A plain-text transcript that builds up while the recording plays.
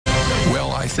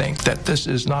I think, that this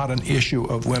is not an issue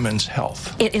of women's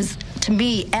health. It is, to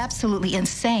me, absolutely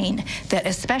insane that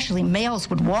especially males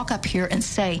would walk up here and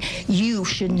say, you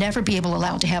should never be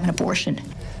allowed to have an abortion.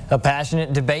 A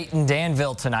passionate debate in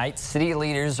Danville tonight. City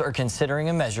leaders are considering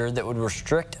a measure that would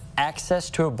restrict access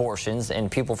to abortions,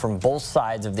 and people from both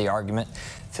sides of the argument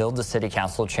filled the city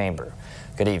council chamber.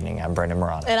 Good evening, I'm Brendan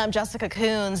Morano. And I'm Jessica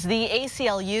Coons. The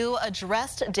ACLU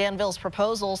addressed Danville's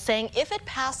proposal, saying if it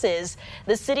passes,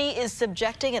 the city is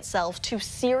subjecting itself to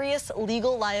serious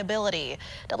legal liability.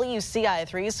 WCIA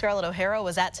 3's Scarlett O'Hara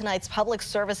was at tonight's Public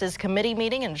Services Committee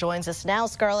meeting and joins us now.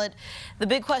 Scarlett, the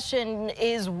big question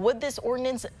is, would this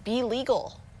ordinance be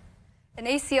legal? An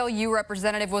ACLU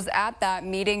representative was at that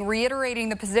meeting, reiterating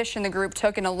the position the group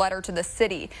took in a letter to the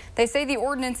city. They say the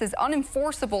ordinance is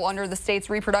unenforceable under the state's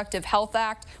Reproductive Health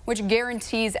Act, which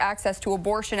guarantees access to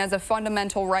abortion as a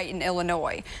fundamental right in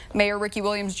Illinois. Mayor Ricky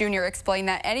Williams Jr. explained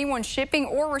that anyone shipping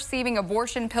or receiving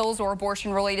abortion pills or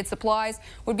abortion-related supplies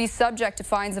would be subject to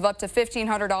fines of up to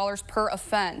 $1,500 per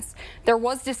offense. There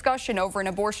was discussion over an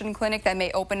abortion clinic that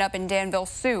may open up in Danville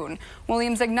soon.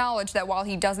 Williams acknowledged that while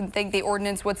he doesn't think the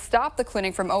ordinance would stop the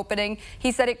clinic from opening,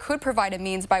 he said it could provide a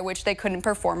means by which they couldn't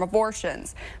perform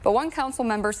abortions. But one council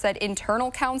member said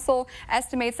internal counsel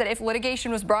estimates that if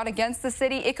litigation was brought against the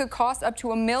city, it could cost up to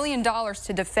 $1 million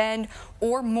to defend,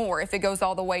 or more if it goes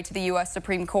all the way to the U.S.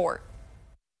 Supreme Court.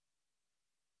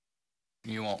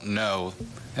 You won't know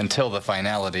until the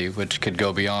finality, which could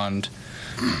go beyond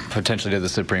potentially to the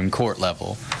Supreme Court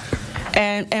level.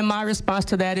 And my response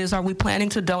to that is, are we planning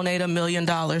to donate $1 million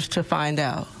to find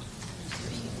out?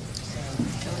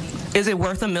 Is it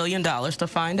worth $1 million to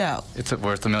find out? It's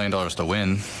worth $1 million to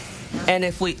win. And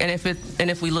if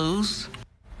we lose?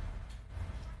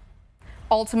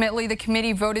 Ultimately, the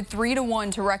committee voted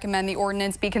 3-1 to recommend the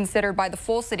ordinance be considered by the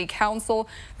full city council.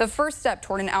 The first step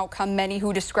toward an outcome many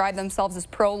who describe themselves as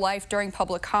pro-life during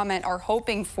public comment are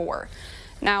hoping for.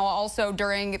 Now, also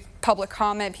during public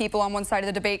comment, people on one side of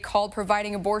the debate called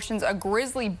providing abortions a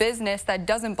grisly business that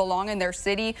doesn't belong in their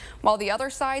city, while the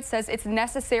other side says it's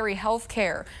necessary health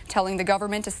care, telling the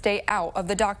government to stay out of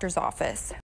the doctor's office.